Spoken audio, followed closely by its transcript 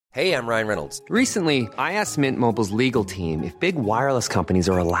Hey, I'm Ryan Reynolds. Recently, I asked Mint Mobile's legal team if big wireless companies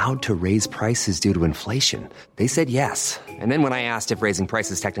are allowed to raise prices due to inflation. They said yes. And then when I asked if raising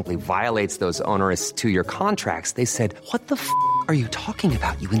prices technically violates those onerous two-year contracts, they said, "What the f*** are you talking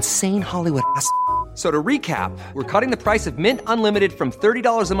about, you insane Hollywood ass?" So to recap, we're cutting the price of Mint Unlimited from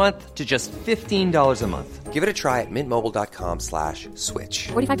 $30 a month to just $15 a month. Give it a try at mintmobile.com/switch.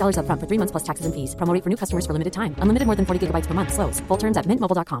 $45 up front for 3 months plus taxes and fees. Promo rate for new customers for limited time. Unlimited more than 40 gigabytes per month. Slows full terms at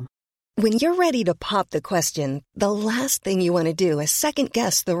mintmobile.com. When you're ready to pop the question, the last thing you want to do is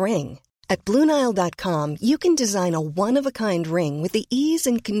second-guess the ring. At BlueNile.com, you can design a one-of-a-kind ring with the ease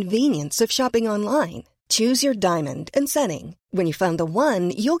and convenience of shopping online. Choose your diamond and setting. When you find the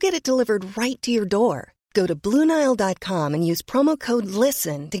one, you'll get it delivered right to your door. Go to BlueNile.com and use promo code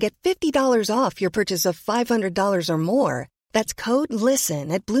LISTEN to get $50 off your purchase of $500 or more. That's code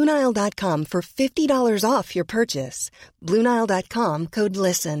LISTEN at BlueNile.com for $50 off your purchase. BlueNile.com, code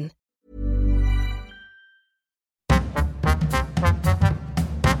LISTEN.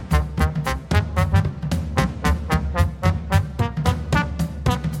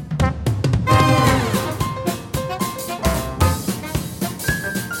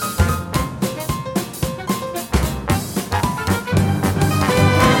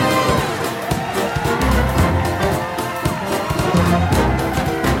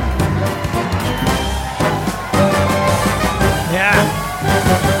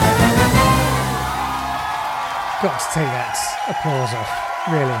 Got to take that applause off,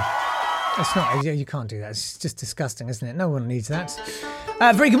 really. It's not, you can't do that. It's just disgusting, isn't it? No one needs that.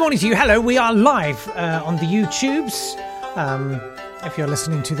 Very good morning to you. Hello, we are live on the YouTubes. If you're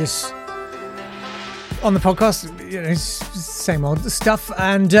listening to this on the podcast, you know, it's same old stuff.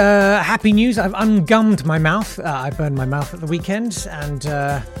 And happy news, I've ungummed my mouth. I burned my mouth at the weekend, and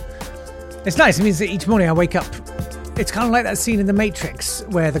it's nice. It means that each morning I wake up. It's kind of like that scene in The Matrix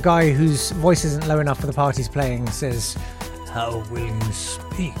where the guy whose voice isn't low enough for the party's playing says, "How will you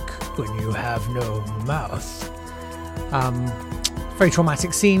speak when you have no mouth?" Very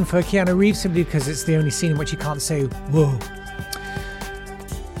traumatic scene for Keanu Reeves, simply because it's the only scene in which he can't say "whoa."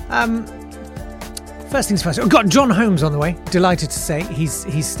 First things first, I've got John Holmes on the way. Delighted to say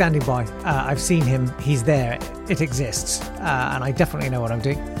he's standing by. I've seen him. He's there. It exists. And I definitely know what I'm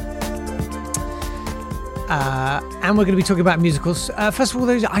doing. And we're going to be talking about musicals. First of all,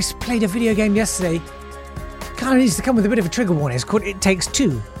 I played a video game yesterday. Kind of needs to come with a bit of a trigger warning. It's called It Takes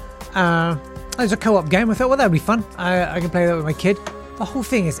Two. It's a co-op game. I thought, well, that would be fun. I can play that with my kid. The whole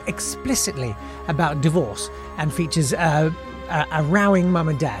thing is explicitly about divorce and features a rowing mum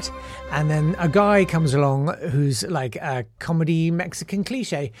and dad. And then a guy comes along who's like a comedy Mexican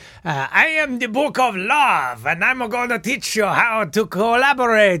cliche. I am the book of love, and I'm going to teach you how to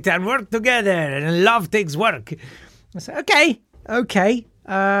collaborate and work together, and love takes work. I said, okay.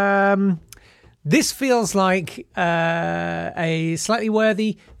 This feels like a slightly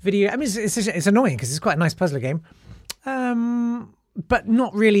worthy video. I mean, it's annoying because it's quite a nice puzzler game, but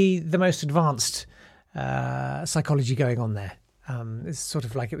not really the most advanced psychology going on there. It's sort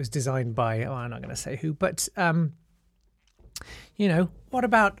of like it was designed by, I'm not going to say who, but, what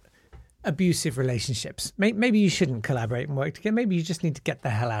about abusive relationships? Maybe you shouldn't collaborate and work together. Maybe you just need to get the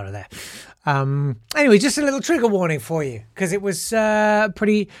hell out of there. Anyway, just a little trigger warning for you, because it was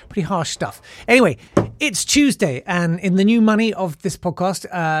pretty harsh stuff. Anyway, it's Tuesday, and in the new money of this podcast,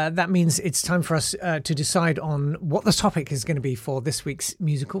 that means it's time for us to decide on what the topic is going to be for this week's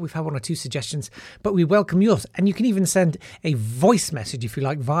musical. We've had one or two suggestions, but we welcome yours. And you can even send a voice message, if you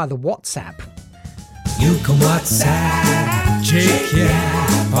like, via the WhatsApp. You can WhatsApp Jake,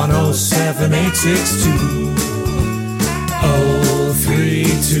 yeah, on 07862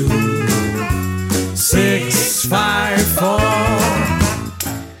 032 654.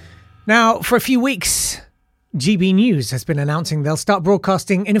 Now, for a few weeks, GB News has been announcing they'll start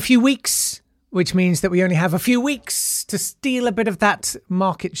broadcasting in a few weeks, which means that we only have a few weeks to steal a bit of that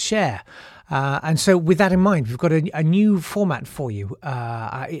market share. And so with that in mind, we've got a new format for you.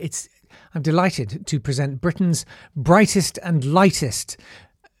 I'm delighted to present Britain's brightest and lightest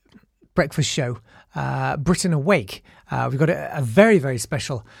breakfast show, Britain Awake. We've got a very, very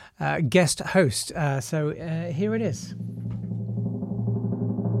special guest host. So here it is.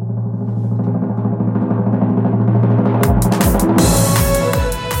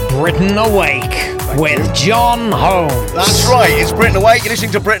 Britain Awake with John Holmes. That's right, it's Britain Awake. You're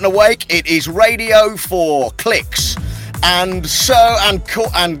listening to Britain Awake. It is radio for clicks. And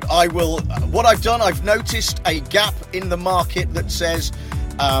I will, what I've done, I've noticed a gap in the market that says,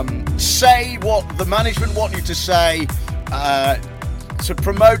 say what the management want you to say, to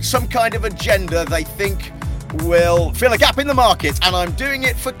promote some kind of agenda they think will fill a gap in the market, and I'm doing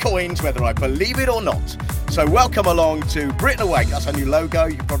it for coins, whether I believe it or not. So welcome along to Britain Awake. That's our new logo.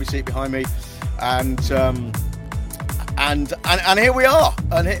 You can probably see it behind me. And here we are.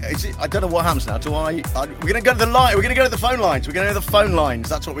 And I don't know what happens now. We're going to go to the line. We're going to go to the phone lines. We're going to go to the phone lines.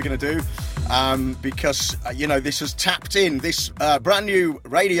 That's what we're going to do. Because this has tapped in this brand new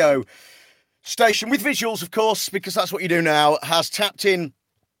radio station with visuals, of course, because that's what you do now, has tapped in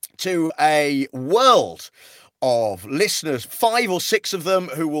to a world of listeners, 5 or 6 of them,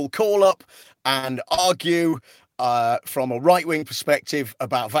 who will call up and argue from a right-wing perspective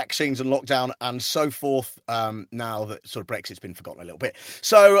about vaccines and lockdown and so forth, now that sort of Brexit's been forgotten a little bit.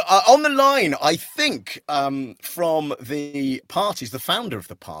 So on the line, I think, from the parties, the founder of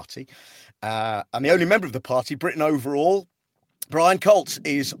the party, and the only member of the party, Britain Overall, Brian Colt,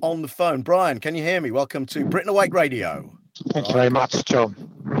 is on the phone. Brian, can you hear me? Welcome to Britain Awake Radio. Thank you very much, John.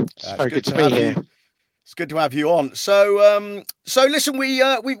 It's very good to be here. It's good to have you on. So listen, we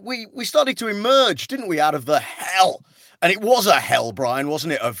started to emerge, didn't we, out of the hell? And it was a hell, Brian,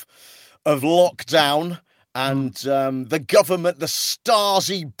 wasn't it? Of lockdown and the government, the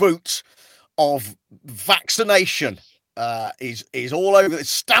Stasi boot of vaccination is all over. It's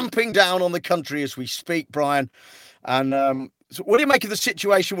stamping down on the country as we speak, Brian. And so what do you make of the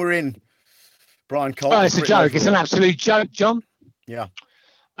situation we're in, Brian Colt? Oh, it's a joke. It's an absolute joke, John. Yeah.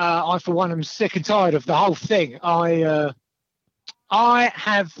 I, for one, am sick and tired of the whole thing. I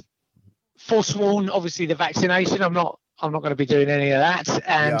have forsworn, obviously, the vaccination. I'm not going to be doing any of that,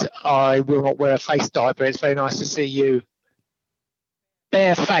 and I will not wear a face diaper. It's very nice to see you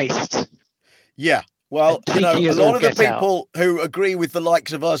barefaced. Yeah. Well, a lot of the people who agree with the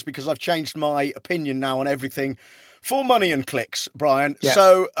likes of us, because I've changed my opinion now on everything for money and clicks, Brian. Yeah.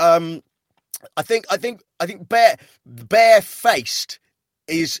 So I think barefaced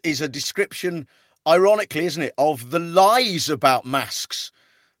is a description, ironically, isn't it, of the lies about masks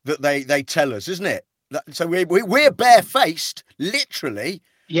that they tell us, isn't it? So we're barefaced, literally.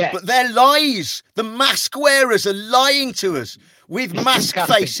 Yeah. But they're lies. The mask wearers are lying to us with mask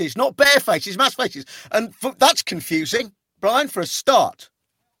faces, not bare faces, mask faces. And that's confusing, Brian, for a start.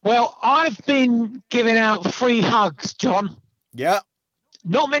 Well, I've been giving out free hugs, John. Yeah.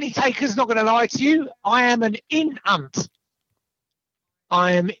 Not many takers, not going to lie to you. I am an in-unt.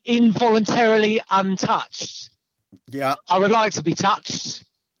 I am involuntarily untouched. Yeah. I would like to be touched.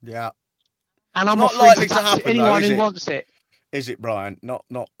 Yeah. And I'm not not likely to happen, anyone though, who wants it. Is it, Brian? Not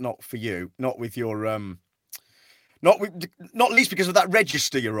for you. Not with your not least because of that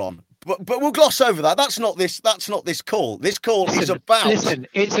register you're on. But we'll gloss over that. That's not this call. This call is about. Listen,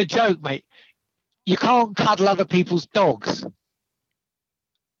 it's a joke, mate. You can't cuddle other people's dogs.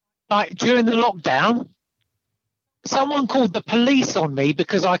 Like during the lockdown, someone called the police on me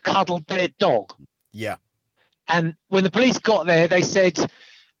because I cuddled their dog. Yeah. And when the police got there, they said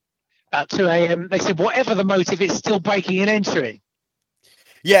at 2 a.m. they said, whatever the motive, it's still breaking and entering.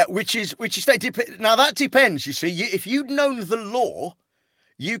 Yeah, which is now that depends. You see, if you'd known the law,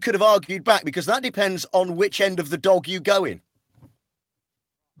 you could have argued back, because that depends on which end of the dog you go in.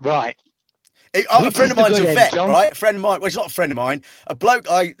 Right. A friend of mine's a vet, right? A friend of mine. Well, it's not a friend of mine. A bloke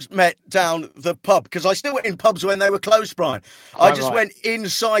I met down the pub, because I still went in pubs when they were closed, Brian. I just went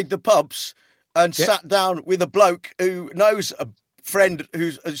inside the pubs and sat down with a bloke who knows a friend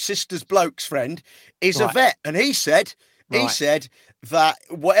who's a sister's bloke's friend is a vet, and he said that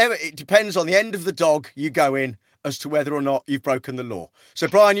whatever, it depends on the end of the dog you go in as to whether or not you've broken the law. So,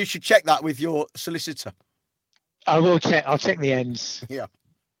 Brian, you should check that with your solicitor. I will check. I'll check the ends. Yeah.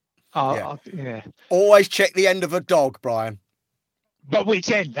 Yeah. Always check the end of a dog, Brian. But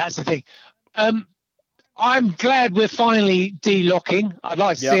which end? That's the thing. I'm glad we're finally delocking. I'd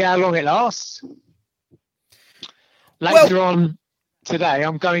like to see how long it lasts. Later on today,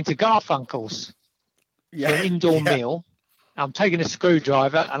 I'm going to Garfunkel's for an indoor meal. I'm taking a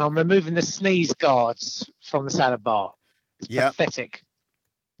screwdriver and I'm removing the sneeze guards from the salad bar. It's pathetic.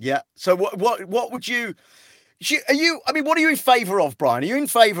 Yeah. So what would you? What are you in favour of, Brian? Are you in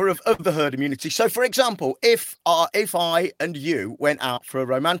favour of the herd immunity? So, for example, if I and you went out for a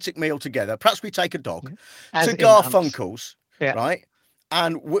romantic meal together, perhaps we take a dog to Garfunkel's, right?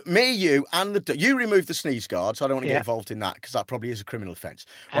 And me, you, and you remove the sneeze guard, so I don't want to get involved in that, because that probably is a criminal offence.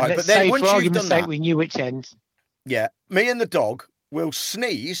 Right, but then once you've done that, we knew which end. Yeah, me and the dog will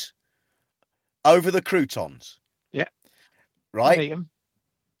sneeze over the croutons. Yeah. Right.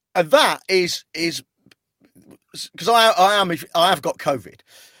 And that is because I have got COVID.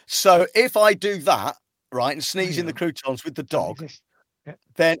 So if I do that, right, and sneeze in the croutons with the dog,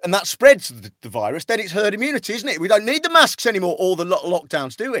 then, and that spreads the virus, then it's herd immunity, isn't it? We don't need the masks anymore, or the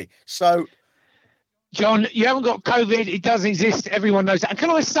lockdowns, do we? So John, you haven't got COVID. It doesn't exist. Everyone knows that. And can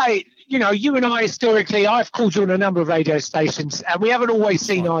I say, you and I historically, I've called you on a number of radio stations, and we haven't always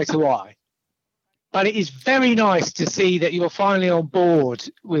seen eye to eye. But it is very nice to see that you're finally on board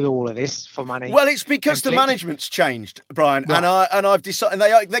with all of this for money. Well, it's because the management's changed, Brian, right. and I've decided.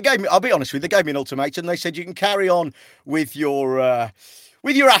 And they gave me. I'll be honest with you. They gave me an ultimatum. They said you can carry on with your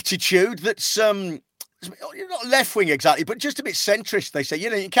attitude. That's you're not left wing exactly, but just a bit centrist. They say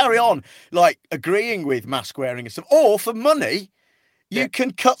you carry on like agreeing with mask wearing and stuff, or for money. You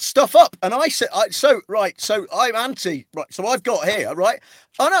can cut stuff up. And I said, so I'm anti, right, so I've got here, right,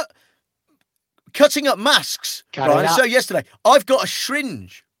 I know, cutting up masks, right, so yesterday, I've got a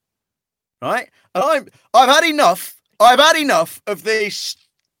syringe, right, and I've had enough of these,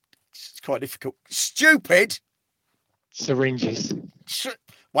 it's quite difficult, stupid syringes.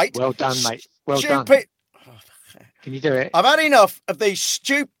 Wait. Well done, mate. Well done. Can you do it? I've had enough of these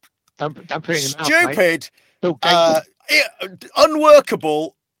Don't put it in your mouth, mate.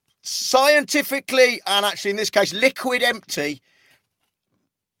 Unworkable, scientifically, and actually in this case, liquid empty.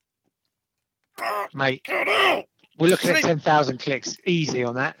 Mate, we're looking at 10,000 clicks. Easy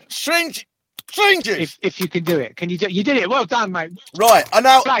on that. Syringes. If you can do it. Can you do it? You did it. Well done, mate. Right. And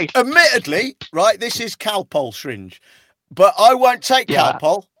now, admittedly, right, this is Calpol syringe. But I won't take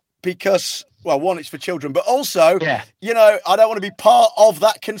Calpol because, well, one, it's for children, but also, I don't want to be part of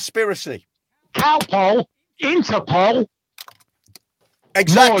that conspiracy. Calpol? Interpol?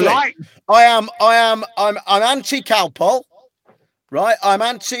 Exactly. I'm anti-Calpol, right? I'm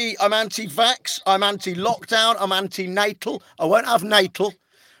anti-vax, I'm anti-lockdown, I'm anti-natal. I won't have natal,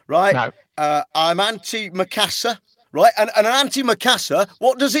 right? No. I'm anti-Macassar, right? And an anti-Macassar,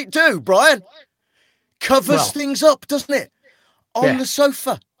 what does it do, Brian? Covers things up, doesn't it? On the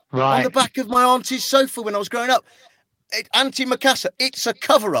sofa. Right. On the back of my auntie's sofa when I was growing up. Anti-Macassar, it's a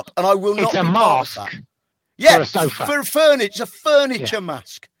cover-up, and I will not be part of that. Yeah, for a sofa. For a furniture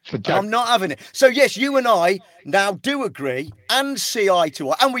mask. I'm not having it. So yes, you and I now do agree and see eye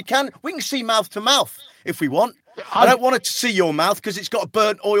to eye, and we can see mouth to mouth if we want. I don't want to see your mouth because it's got a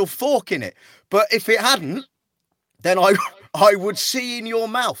burnt oil fork in it. But if it hadn't, then I would see in your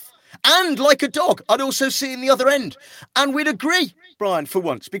mouth. And like a dog, I'd also see in the other end. And we'd agree, Brian, for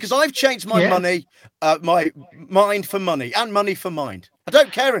once, because I've changed my money, my mind for money and money for mind. I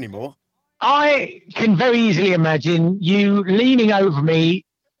don't care anymore. I can very easily imagine you leaning over me,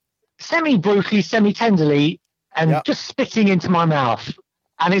 semi-brutally, semi-tenderly, and just spitting into my mouth.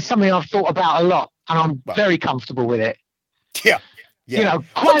 And it's something I've thought about a lot, and I'm very comfortable with it. Yeah.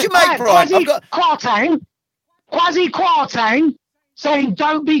 What do you make, Brian? Quasi Kwarteng saying,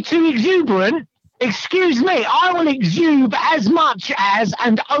 don't be too exuberant. Excuse me, I will exude as much as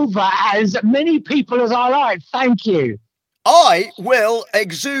and over as many people as I like. Thank you. I will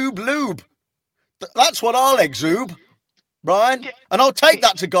exude lube. That's what I'll exude, Brian. And I'll take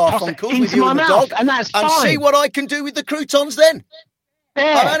that to Garfunkel with you and the dog. And that's fine. And see what I can do with the croutons then.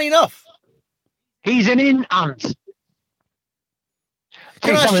 Yeah. I've had enough. He's an in-unt.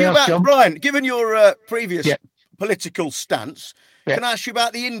 Can I ask you about, Brian, given your previous political stance, can I ask you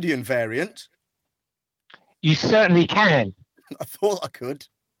about the Indian variant? You certainly can. I thought I could.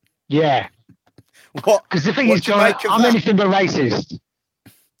 Yeah. What? Because the thing is, John, I'm anything but racist.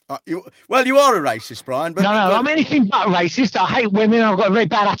 You are a racist, Brian. But, no, I'm anything but racist. I hate women. I've got a very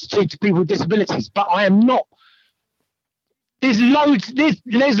bad attitude to people with disabilities, but I am not. There's loads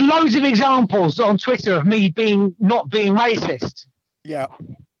of examples on Twitter of me not being racist. Yeah.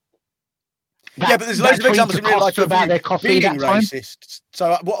 But there's loads of examples in real life of you being racist.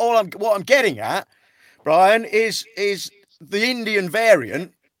 So what I'm getting at, Brian, is the Indian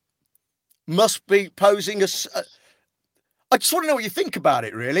variant must be posing I just want to know what you think about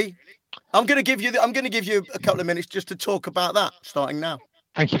it, really. I'm going to give you a couple of minutes just to talk about that, starting now.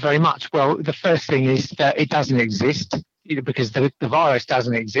 Thank you very much. Well, the first thing is that it doesn't exist, because the virus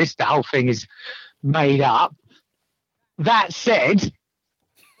doesn't exist. The whole thing is made up. That said,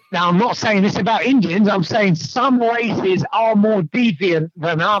 now I'm not saying this about Indians. I'm saying some races are more deviant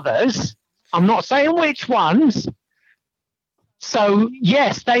than others. I'm not saying which ones. So,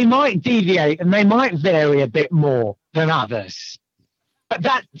 yes, they might deviate and they might vary a bit more than others.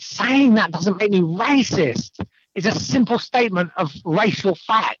 But saying that doesn't make me racist. It's a simple statement of racial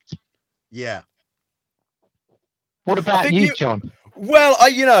fact. Yeah. What about you, John? Well,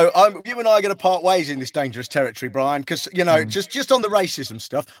 you and I are going to part ways in this dangerous territory, Brian, because, just on the racism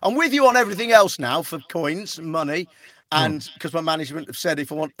stuff, I'm with you on everything else now for coins and money. And because my management have said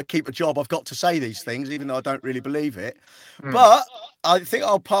if I want to keep a job, I've got to say these things, even though I don't really believe it. But I think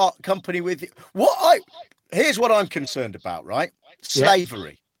I'll part company with you. Here's what I'm concerned about, right?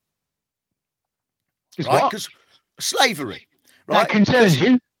 Slavery. right? Because slavery, right? That concerns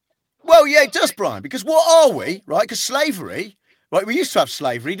you? Well, yeah, it does, Brian, because what are we, right? Because slavery, right? We used to have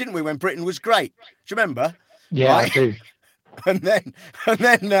slavery, didn't we, when Britain was great? Do you remember? Yeah, right? I do. And then,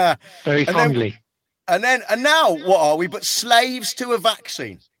 Very fondly. And now, what are we but slaves to a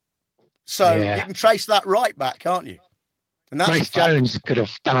vaccine? So you can trace that right back, can't you? And that's Grace Jones could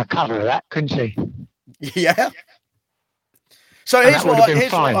have done a cover of that, couldn't she? Yeah. So here's what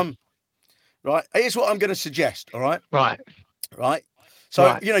I'm going to suggest. All right. Right.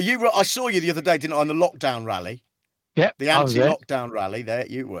 So I saw you the other day, didn't I, on the lockdown rally? Yeah. The anti-lockdown rally. There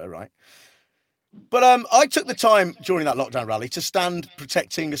you were, right? But I took the time during that lockdown rally to stand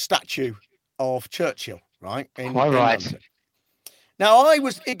protecting a statue of Churchill, right? In London. Now,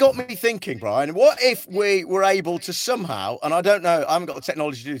 it got me thinking, Brian, what if we were able to somehow, and I don't know, I haven't got the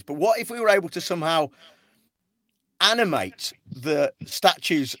technology to do this, but what if we were able to somehow animate the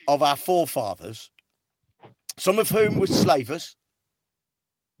statues of our forefathers, some of whom were slavers,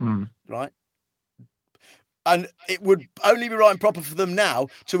 right? And it would only be right and proper for them now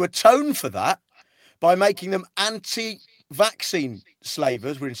to atone for that by making them anti-vaccine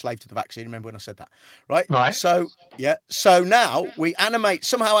slavers. We're enslaved to the vaccine. Remember when I said that, right? Right. So now we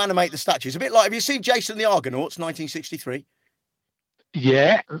somehow animate the statues. A bit like, have you seen Jason the Argonauts, 1963?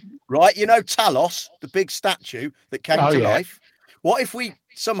 Yeah. Right. You know, Talos, the big statue that came to life. What if we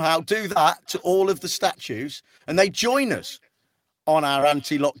somehow do that to all of the statues and they join us on our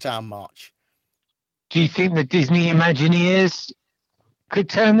anti-lockdown march? Do you think the Disney Imagineers could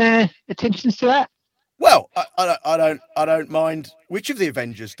turn their attentions to that? Well, I don't mind which of the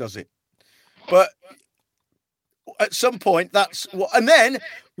Avengers does it, but at some point that's what, and then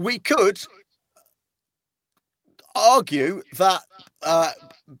we could argue that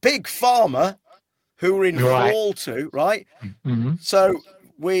Big Pharma, who we're in thrall to, right? Mm-hmm. So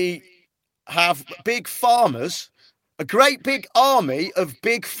we have big farmers, a great big army of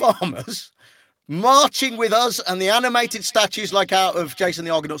big farmers marching with us and the animated statues like out of Jason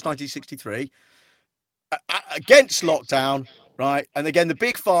the Argonauts 1963 against lockdown, right? And again, the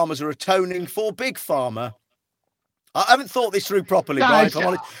big farmers are atoning for Big Pharma. I haven't thought this through properly, Brian, if I'm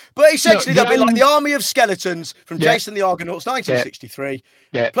honest. But essentially, they'll be like the army of skeletons from Jason the Argonauts 1963,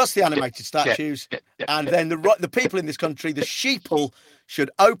 plus the animated statues. And then the people in this country, the sheeple, should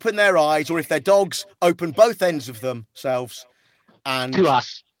open their eyes, or if they're dogs, open both ends of themselves and to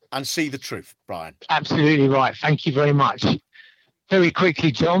us and see the truth, Brian. Absolutely right. Thank you very much. Very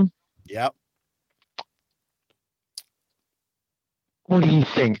quickly, John. Yeah. What do you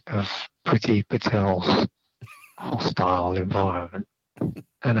think of Priti Patel's hostile environment?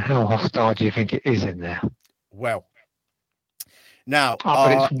 And how hostile do you think it is in there? Well, now...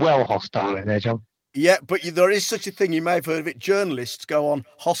 but it's well hostile in there, John. Yeah, but there is such a thing, you may have heard of it, journalists go on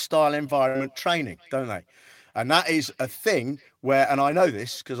hostile environment training, don't they? And that is a thing where, and I know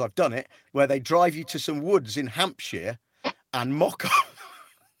this because I've done it, where they drive you to some woods in Hampshire and mock up.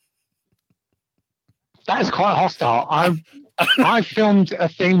 That is quite hostile. I filmed a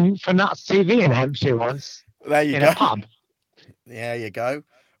thing for Nuts TV in Hampshire once. There you in go. A pub. There you go.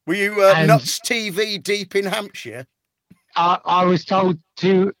 Were you Nuts TV deep in Hampshire? I was told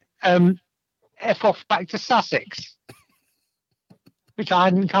to F off back to Sussex, which I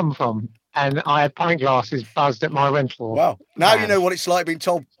hadn't come from. And I had pint glasses buzzed at my rental. Wow. Now you know what it's like being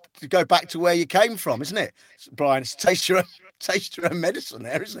told to go back to where you came from, isn't it, Brian? It's taste your own medicine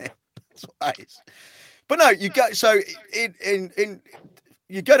there, isn't it? That's what that is. But no, you go. So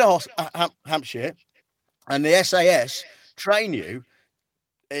you go to Hampshire, and the SAS train you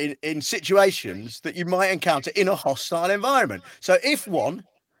in situations that you might encounter in a hostile environment. So if one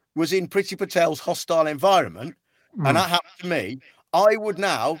was in Priti Patel's hostile environment, and that happened to me, I would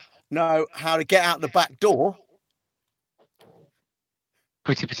now know how to get out the back door.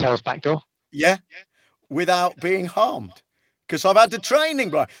 Priti Patel's back door? Yeah, without being harmed. Because I've had the training,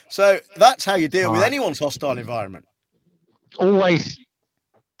 bro. So that's how you deal with anyone's hostile environment. Always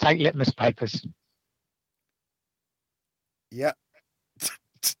take litmus papers. Yeah.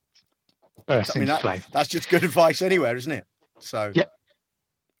 That's just good advice anywhere, isn't it? So, yeah.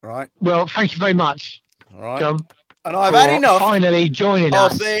 Right. Well, thank you very much, all right, John. And I've had enough finally joining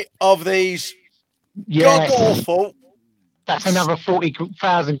us of these god-awful. That's another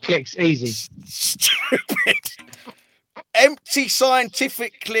 40,000 clicks, easy. Stupid, empty,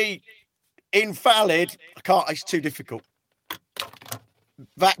 scientifically invalid. I can't. It's too difficult.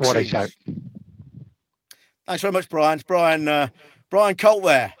 Vaccines. What a joke. Thanks very much, Brian. It's Brian Colt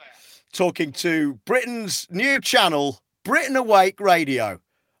there, talking to Britain's new channel, Britain Awake Radio.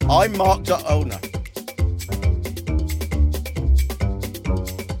 I'm Mark. Oh no.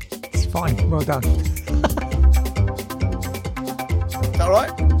 It's fine. Well done. all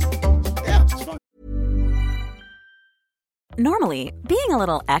right? Yeah, it's fine. Normally, being a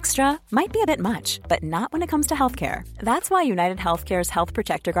little extra might be a bit much, but not when it comes to healthcare. That's why United Healthcare's Health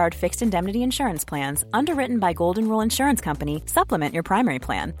Protector Guard fixed indemnity insurance plans, underwritten by Golden Rule Insurance Company, supplement your primary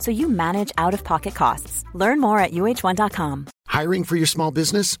plan so you manage out-of-pocket costs. Learn more at uh1.com. Hiring for your small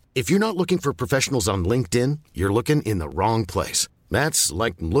business? If you're not looking for professionals on LinkedIn, you're looking in the wrong place. That's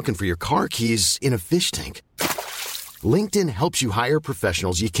like looking for your car keys in a fish tank. LinkedIn helps you hire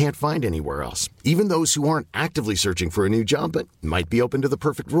professionals you can't find anywhere else, even those who aren't actively searching for a new job but might be open to the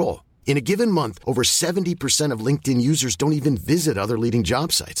perfect role. In a given month, over 70% of LinkedIn users don't even visit other leading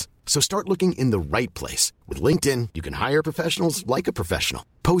job sites. So start looking in the right place. With LinkedIn, you can hire professionals like a professional.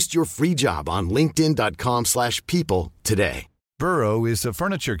 Post your free job on linkedin.com/people today. Burrow is a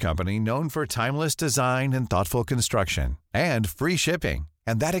furniture company known for timeless design and thoughtful construction and free shipping,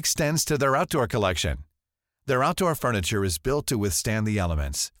 and that extends to their outdoor collection. Their outdoor furniture is built to withstand the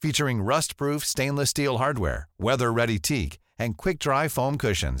elements, featuring rust-proof stainless steel hardware, weather-ready teak, and quick-dry foam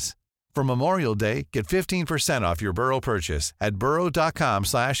cushions. For Memorial Day, get 15% off your Burrow purchase at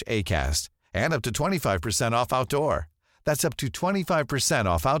burrow.com/acast, and up to 25% off outdoor. That's up to 25%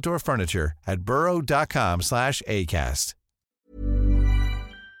 off outdoor furniture at burrow.com/acast.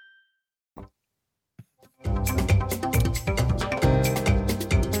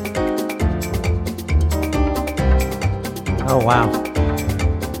 Oh, wow.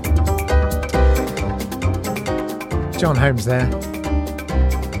 John Holmes there.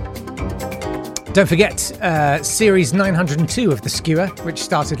 Don't forget, Series 902 of The Skewer, which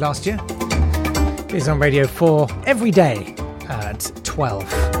started last year, is on Radio 4 every day at 12.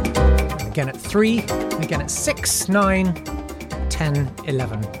 Again at 3, again at 6, 9, 10,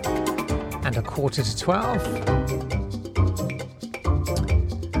 11, and a quarter to 12.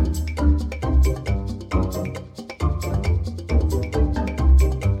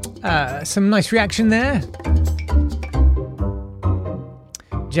 Some nice reaction there.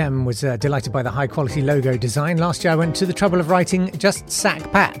 Jem was delighted by the high-quality logo design. Last year I went to the trouble of writing "Just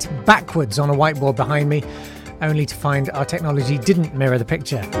Sack Pat" backwards on a whiteboard behind me, only to find our technology didn't mirror the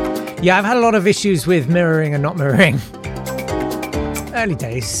picture. Yeah, I've had a lot of issues with mirroring and not mirroring. Early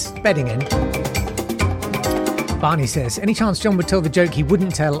days, bedding in. Barney says, any chance John would tell the joke he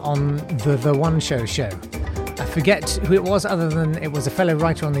wouldn't tell on the One Show show? I forget who it was, other than it was a fellow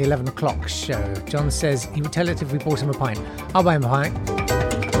writer on the 11 o'clock show. John says he would tell it if we bought him a pint. I'll buy him a pint.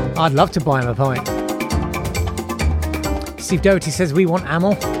 I'd love to buy him a pint. Steve Doherty says we want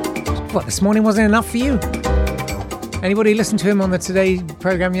Amel. What, this morning wasn't enough for you? Anybody listen to him on the Today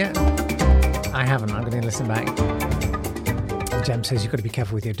programme yet? I haven't. I'm going to listen back. Jem says you've got to be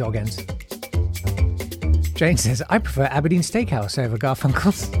careful with your dog ends. Jane says I prefer Aberdeen Steakhouse over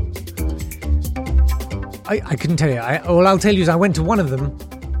Garfunkel's. I couldn't tell you. All I'll tell you is I went to one of them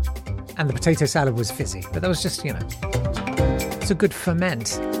and the potato salad was fizzy. But that was just, it's a good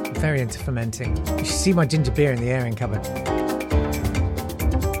ferment. I'm very into fermenting. You should see my ginger beer in the airing cupboard.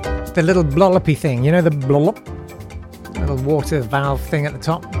 The little blollopy thing, the blollop? Little water valve thing at the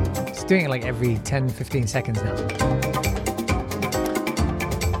top. It's doing it like every 10-15 seconds now.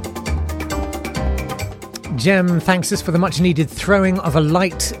 Jem thanks us for the much needed throwing of a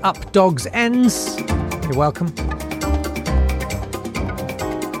light up dog's ends. You're welcome.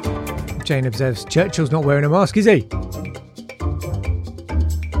 Jane observes, Churchill's not wearing a mask, is he?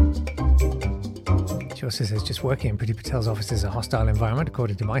 She also says, just working in Priti Patel's office is a hostile environment,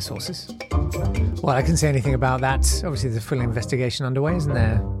 according to my sources. Well, I can say anything about that. Obviously, there's a full investigation underway, isn't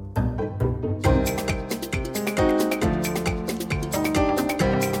there?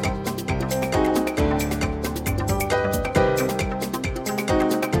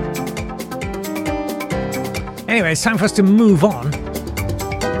 Anyway, it's time for us to move on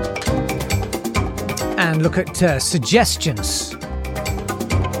and look at suggestions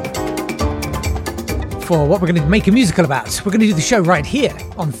for what we're going to make a musical about. We're going to do the show right here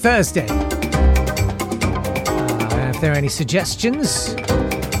on Thursday. If there are any suggestions,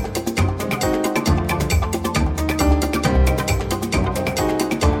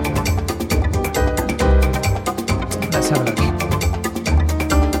 let's have a look.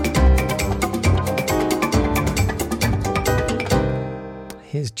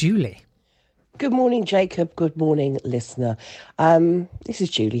 Here's Julie. Good morning, Jacob. Good morning, listener. This is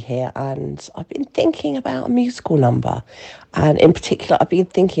Julie here, and I've been thinking about a musical number. And in particular, I've been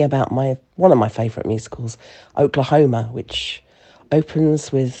thinking about one of my favourite musicals, Oklahoma, which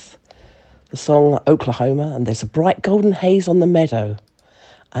opens with the song Oklahoma, and there's a bright golden haze on the meadow,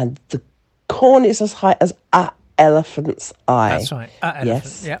 and the corn is as high as a elephant's eye. That's right.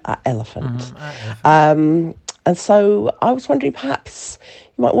 Yes, yep. a elephant. Elephant. And so I was wondering, perhaps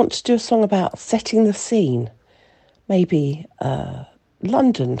you might want to do a song about setting the scene. Maybe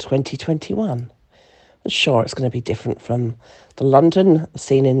London 2021. I'm sure it's going to be different from the London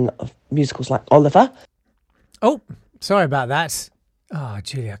scene in musicals like Oliver. Oh, sorry about that. Oh,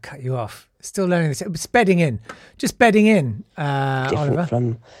 Julie, I cut you off. Still learning this. It's bedding in. Just bedding in, Different Oliver.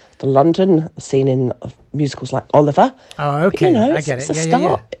 from the London scene in musicals like Oliver. Oh, okay. But, you know, I get it. It's a Yeah.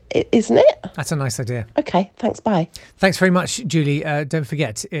 start, isn't it? That's a nice idea. Okay, thanks, bye. Thanks very much, Julie. Don't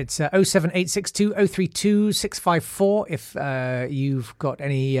forget, it's 07862 032 654 if you've got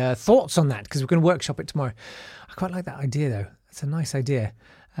any thoughts on that, because we're going to workshop it tomorrow. I quite like that idea, though. That's a nice idea.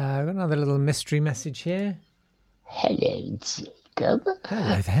 We've got another little mystery message here. Hello, Jacob.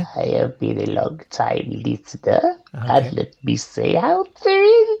 Hello there. I have been a long time listener, Okay. and let me say how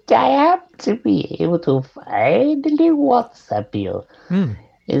thrilled I am to be able to finally WhatsApp you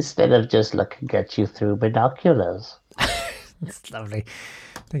instead of just looking at you through binoculars. That's lovely.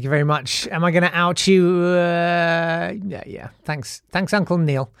 Thank you very much. Am I going to out you? Yeah. Thanks, Uncle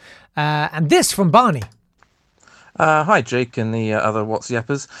Neil. And this from Barney. Hi, Jake and the other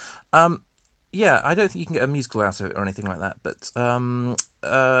WhatsAppers. Yeah, I don't think you can get a musical out of it or anything like that, but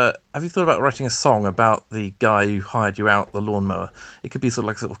have you thought about writing a song about the guy who hired you out the lawnmower? It could be sort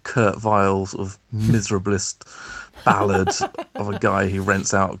of Kurt Weill, sort of miserablest ballad of a guy who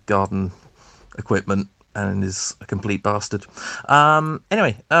rents out garden equipment and is a complete bastard.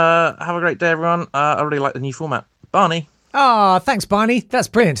 Anyway, have a great day, everyone. I really like the new format. Barney. Oh, thanks, Barney. That's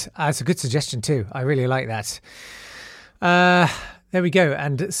brilliant. It's a good suggestion too. I really like that. There we go.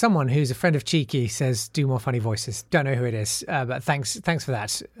 And someone who's a friend of Cheeky says, do more funny voices. Don't know who it is, but thanks for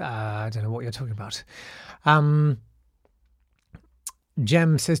that. I don't know what you're talking about.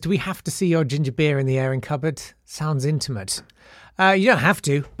 Jem says, do we have to see your ginger beer in the airing cupboard? Sounds intimate. You don't have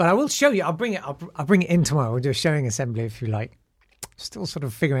to, but I will show you. I'll bring it in tomorrow. We'll do a showing assembly if you like. Still sort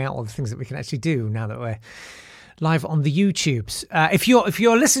of figuring out all the things that we can actually do now that we're live on the YouTubes. If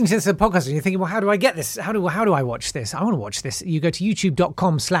you're listening to this podcast and you're thinking, well, how do I get this? How do I watch this? I want to watch this. You go to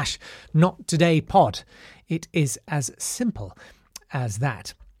youtube.com/nottodaypod. It is as simple as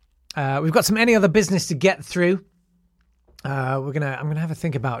that. We've got some any other business to get through. I'm gonna have a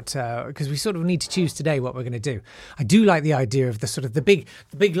think about because we sort of need to choose today what we're gonna do. I do like the idea of the sort of the big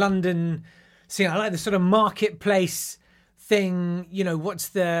London scene. I like the sort of marketplace thing, you know, what's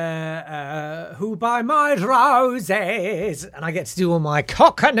the who buy my roses, and I get to do all my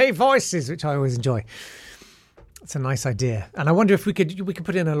Cockney voices, which I always enjoy. It's a nice idea, and I wonder if we could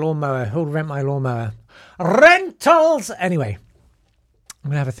put in a lawnmower. Who'll rent my lawnmower? Rentals. Anyway,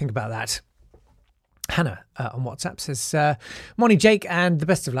 I'm gonna have a think about that. Hannah on WhatsApp says, "Morning, Jake, and the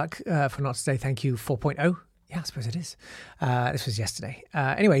best of luck for Not Today. Thank you 4.0. Yeah, I suppose it is. This was yesterday.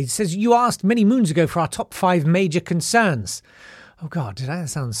 Anyway, it says, you asked many moons ago for our top 5 major concerns. Oh, God, did I? That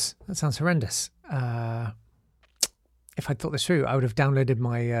sounds horrendous. If I'd thought this through, I would have downloaded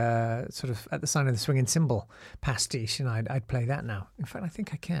my sort of At the Sign of the Swinging Cymbal pastiche, and I'd play that now. In fact, I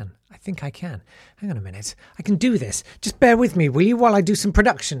think I can. Hang on a minute. I can do this. Just bear with me, will you, while I do some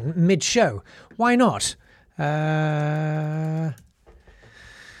production mid-show? Why not?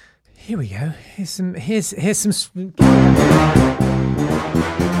 Here we go. Here's some.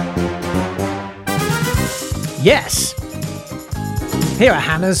 Yes. Here are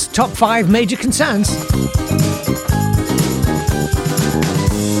Hannah's top 5 major concerns.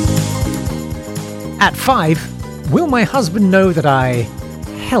 At 5, will my husband know that I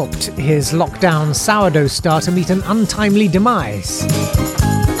helped his lockdown sourdough starter meet an untimely demise?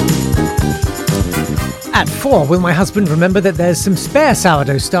 At 4, will my husband remember that there's some spare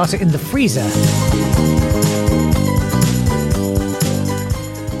sourdough starter in the freezer?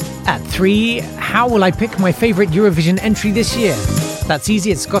 At 3, how will I pick my favourite Eurovision entry this year? That's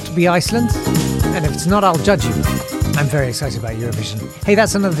easy, it's got to be Iceland. And if it's not, I'll judge you. I'm very excited about Eurovision. Hey,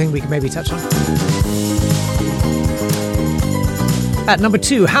 that's another thing we can maybe touch on. At number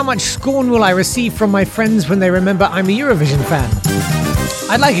 2, how much scorn will I receive from my friends when they remember I'm a Eurovision fan?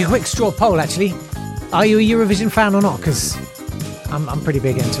 I'd like a quick straw poll, actually. Are you a Eurovision fan or not? Because I'm pretty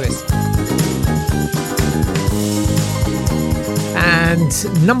big into it.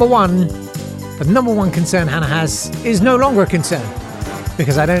 And number 1, the number 1 concern Hannah has is no longer a concern,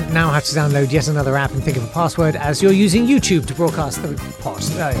 because I don't now have to download yet another app and think of a password, as you're using YouTube to broadcast the pod.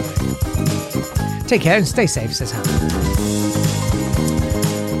 Take care and stay safe, says Hannah.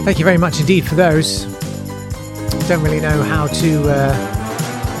 Thank you very much indeed for those. Don't really know how to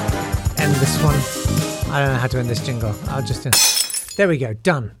end this one. I don't know how to end this jingle. I'll just... there we go.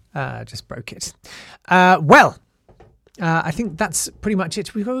 Done. Just broke it. Well, I think that's pretty much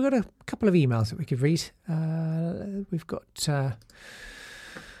it. We've got a couple of emails that we could read. We've got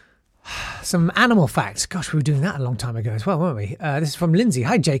some animal facts. Gosh, we were doing that a long time ago as well, weren't we? This is from Lindsay.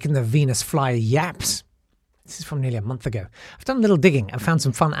 Hi, Jake and the Venus fly yaps. This is from nearly a month ago. I've done a little digging and found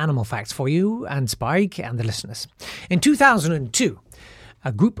some fun animal facts for you and Spike and the listeners. In 2002,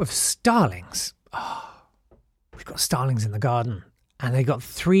 a group of starlings. We've got starlings in the garden. And they got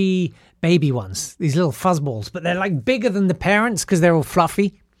 3 baby ones, these little fuzzballs, but they're like bigger than the parents because they're all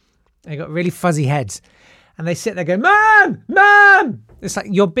fluffy. They got really fuzzy heads. And they sit there going, Mom! Mom! It's like,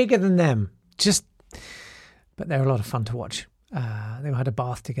 you're bigger than them. But they're a lot of fun to watch. They had a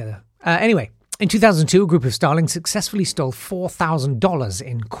bath together. Anyway, in 2002, a group of starlings successfully stole $4,000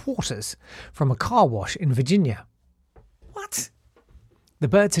 in quarters from a car wash in Virginia. What? The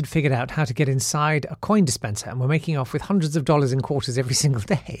birds had figured out how to get inside a coin dispenser and were making off with hundreds of dollars in quarters every single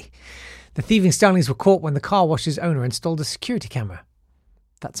day. The thieving starlings were caught when the car wash's owner installed a security camera.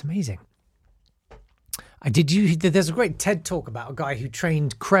 That's amazing. There's a great TED talk about a guy who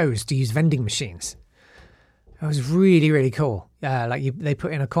trained crows to use vending machines. It was really, really cool. They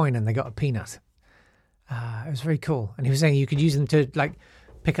put in a coin and they got a peanut. It was very cool. And he was saying you could use them to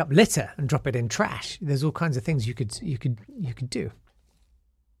pick up litter and drop it in trash. There's all kinds of things you could do.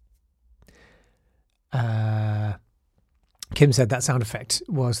 Kim said that sound effect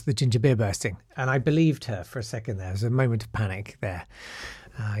was the ginger beer bursting, and I believed her for a second. There was a moment of panic there.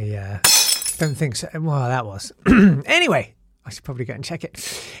 I don't think so. Well, that was. Anyway, I should probably go and check it.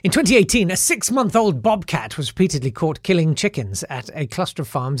 In 2018, a 6-month-old bobcat was repeatedly caught killing chickens at a cluster of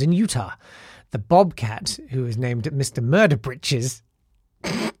farms in Utah. The bobcat, who was named Mr. Murder Britches,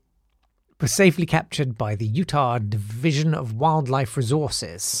 was safely captured by the Utah Division of Wildlife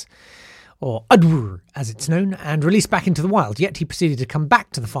Resources, or UDWR as it's known, and released back into the wild, yet he proceeded to come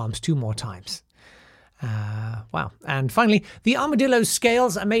back to the farms 2 more times. Wow. And finally, the armadillo's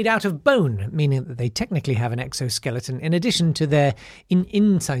scales are made out of bone, meaning that they technically have an exoskeleton in addition to their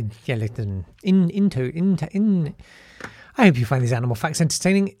inside skeleton. I hope you find these animal facts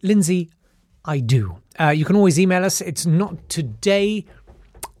entertaining. Lindsay, I do. You can always email us. It's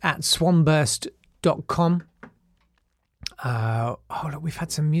nottoday@swanburst.com. Look, we've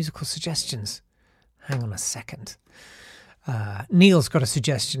had some musical suggestions. Hang on a second. Neil's got a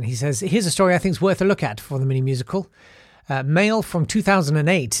suggestion. He says, here's a story I think is worth a look at for the mini musical. Mail from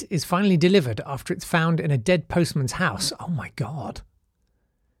 2008 is finally delivered after it's found in a dead postman's house. Oh my God.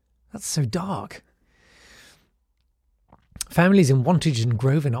 That's so dark. Families in Wantage and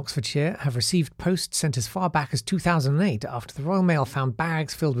Grove in Oxfordshire have received post sent as far back as 2008 after the Royal Mail found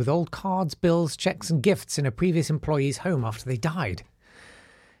bags filled with old cards, bills, cheques and gifts in a previous employee's home after they died.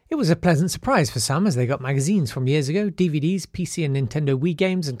 It was a pleasant surprise for some as they got magazines from years ago, DVDs, PC and Nintendo Wii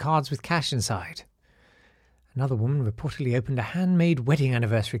games and cards with cash inside. Another woman reportedly opened a handmade wedding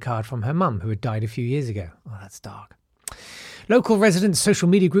anniversary card from her mum who had died a few years ago. Oh, that's dark. Local residents' social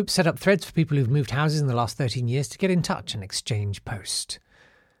media groups set up threads for people who've moved houses in the last 13 years to get in touch and exchange post.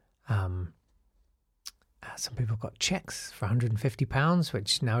 Some people got cheques for £150,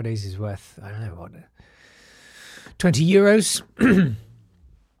 which nowadays is worth, I don't know, what, €20.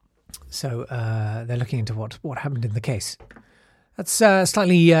 So they're looking into what happened in the case. That's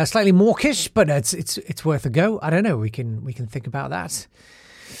slightly mawkish, but it's worth a go. I don't know. We can think about that.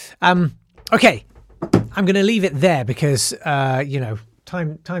 Okay. I'm going to leave it there because,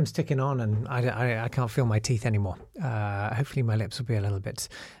 time's ticking on and I can't feel my teeth anymore. Hopefully my lips will be a little bit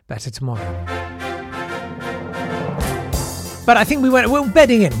better tomorrow. But I think we're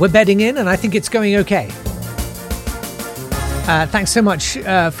bedding in. We're bedding in and I think it's going okay. Thanks so much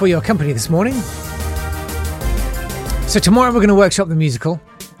for your company this morning. So tomorrow we're going to workshop the musical.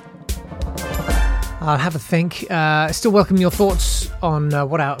 I'll have a think. Still welcome your thoughts on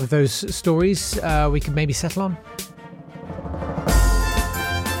what out of those stories we could maybe settle on.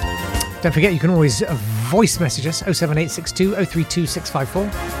 Don't forget, you can always voice message us, 07862 032 654.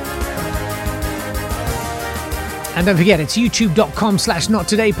 And don't forget, it's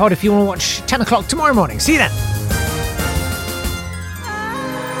youtube.com/nottodaypod if you want to watch 10 o'clock tomorrow morning. See you then.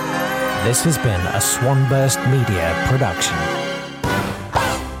 This has been a Swanburst Media production.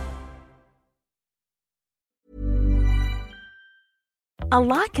 A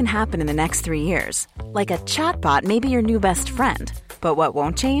lot can happen in the next 3 years. Like a chatbot may be your new best friend. But what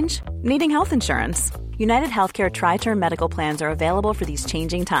won't change? Needing health insurance. United Healthcare Tri-Term Medical Plans are available for these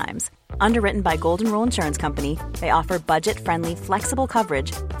changing times. Underwritten by Golden Rule Insurance Company, they offer budget-friendly, flexible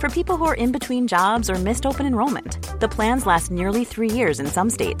coverage for people who are in between jobs or missed open enrollment. The plans last nearly 3 years in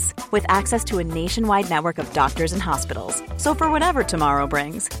some states, with access to a nationwide network of doctors and hospitals. So for whatever tomorrow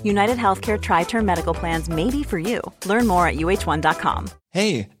brings, United Healthcare Tri-Term Medical Plans may be for you. Learn more at uh1.com.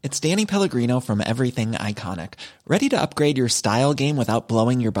 Hey, it's Danny Pellegrino from Everything Iconic. Ready to upgrade your style game without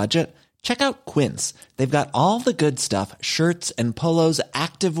blowing your budget? Check out Quince. They've got all the good stuff, shirts and polos,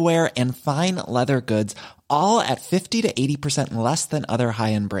 activewear, and fine leather goods, all at 50 to 80% less than other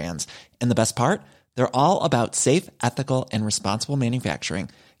high-end brands. And the best part? They're all about safe, ethical, and responsible manufacturing.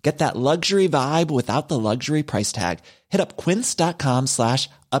 Get that luxury vibe without the luxury price tag. Hit up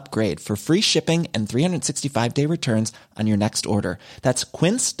quince.com/upgrade for free shipping and 365-day returns on your next order. That's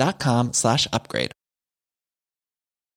quince.com/upgrade.